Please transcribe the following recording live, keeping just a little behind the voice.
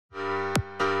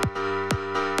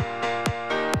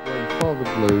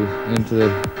blue into the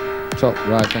top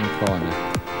right-hand corner.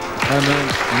 And then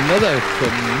another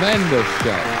tremendous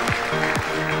shot.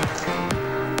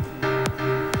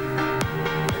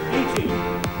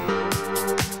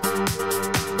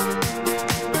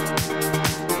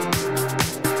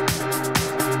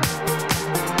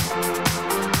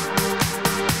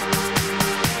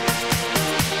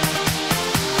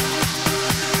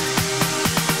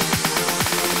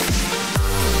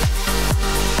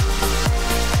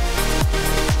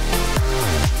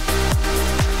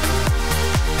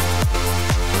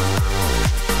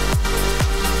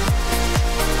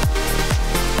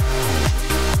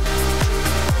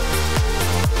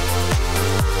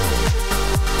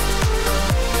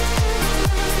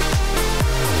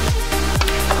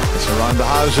 Around the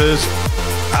houses.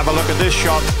 Have a look at this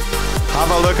shot. Have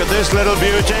a look at this little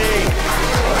beauty.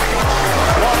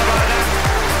 What about it?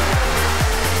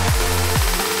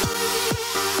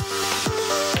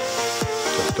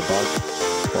 Just about.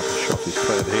 What a shot he's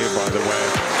played here, by the way.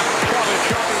 What a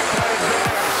shot he's played here.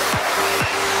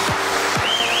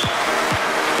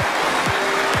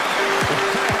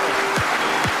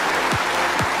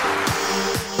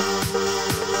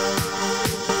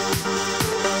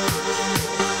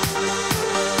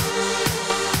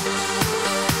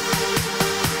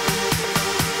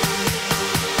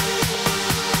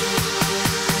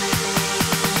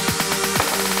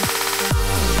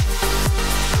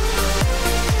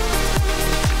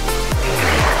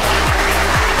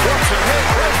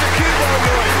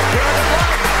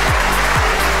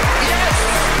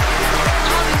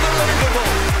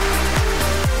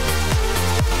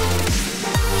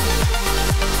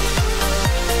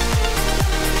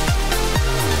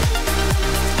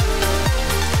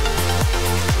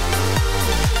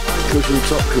 Cushion,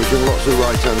 top cushion, lots of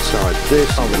right hand side. This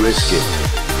is risky.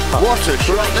 What a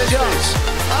shot this is!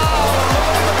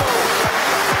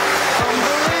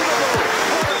 Unbelievable!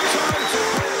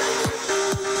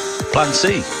 Plan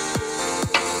C.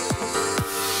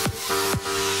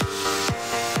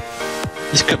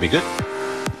 This could be good.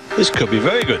 This could be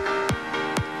very good. Oh,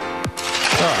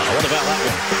 what about that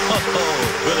one? Oh,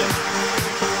 brilliant.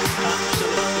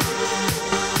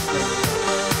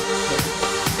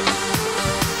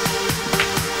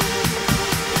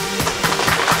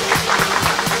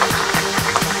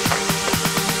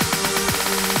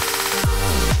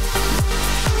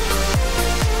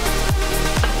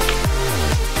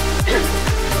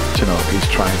 You know, he's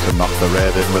trying to knock the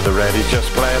red in with the red he's just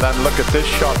played, and look at this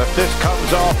shot. If this comes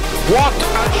off, what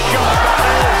a shot that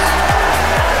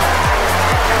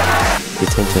is! They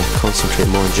tend to concentrate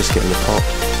more on just getting the pot,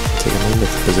 take a mind of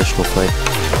positional play,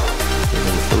 and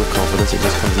then full of confidence it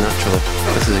just comes naturally.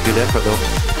 This is a good effort though.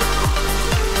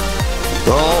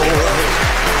 Oh,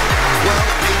 well,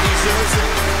 he deserves it.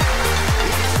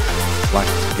 Like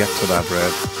to get to that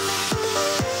red.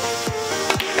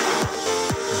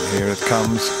 Here it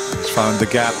comes. He's found the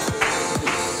gap.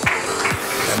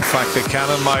 In fact, the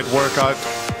cannon might work out.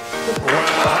 Well, look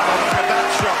at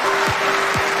that shot.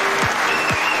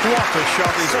 What a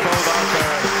shot he's pulled out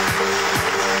there.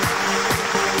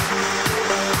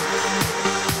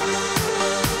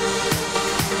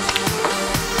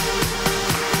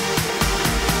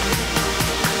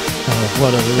 Oh,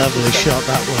 what a lovely shot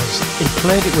that was. He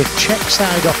played it with check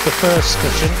side off the first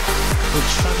cushion,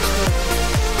 which transferred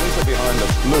behind the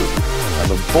blue, and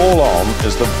the ball on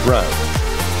is the brown.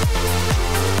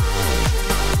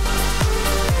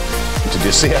 Did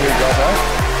you see how he got out?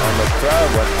 And the crowd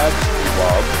went absolutely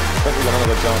wild. I think we're going to have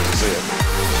another chance to see it.